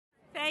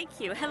Thank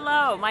you.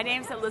 Hello, my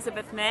name is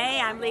Elizabeth May.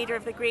 I'm leader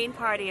of the Green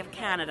Party of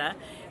Canada.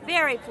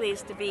 Very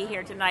pleased to be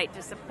here tonight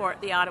to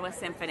support the Ottawa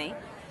Symphony.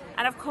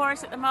 And of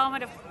course, at the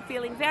moment, I'm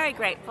feeling very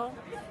grateful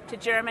to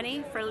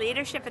Germany for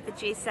leadership at the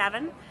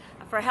G7,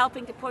 for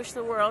helping to push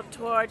the world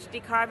towards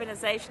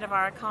decarbonization of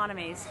our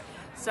economies.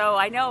 So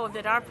I know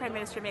that our Prime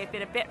Minister may have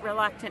been a bit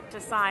reluctant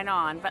to sign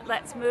on, but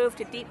let's move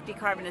to deep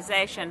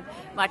decarbonization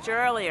much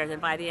earlier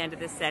than by the end of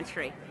this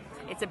century.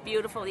 It's a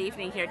beautiful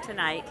evening here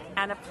tonight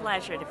and a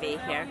pleasure to be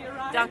here.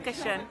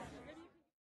 Dankeschön.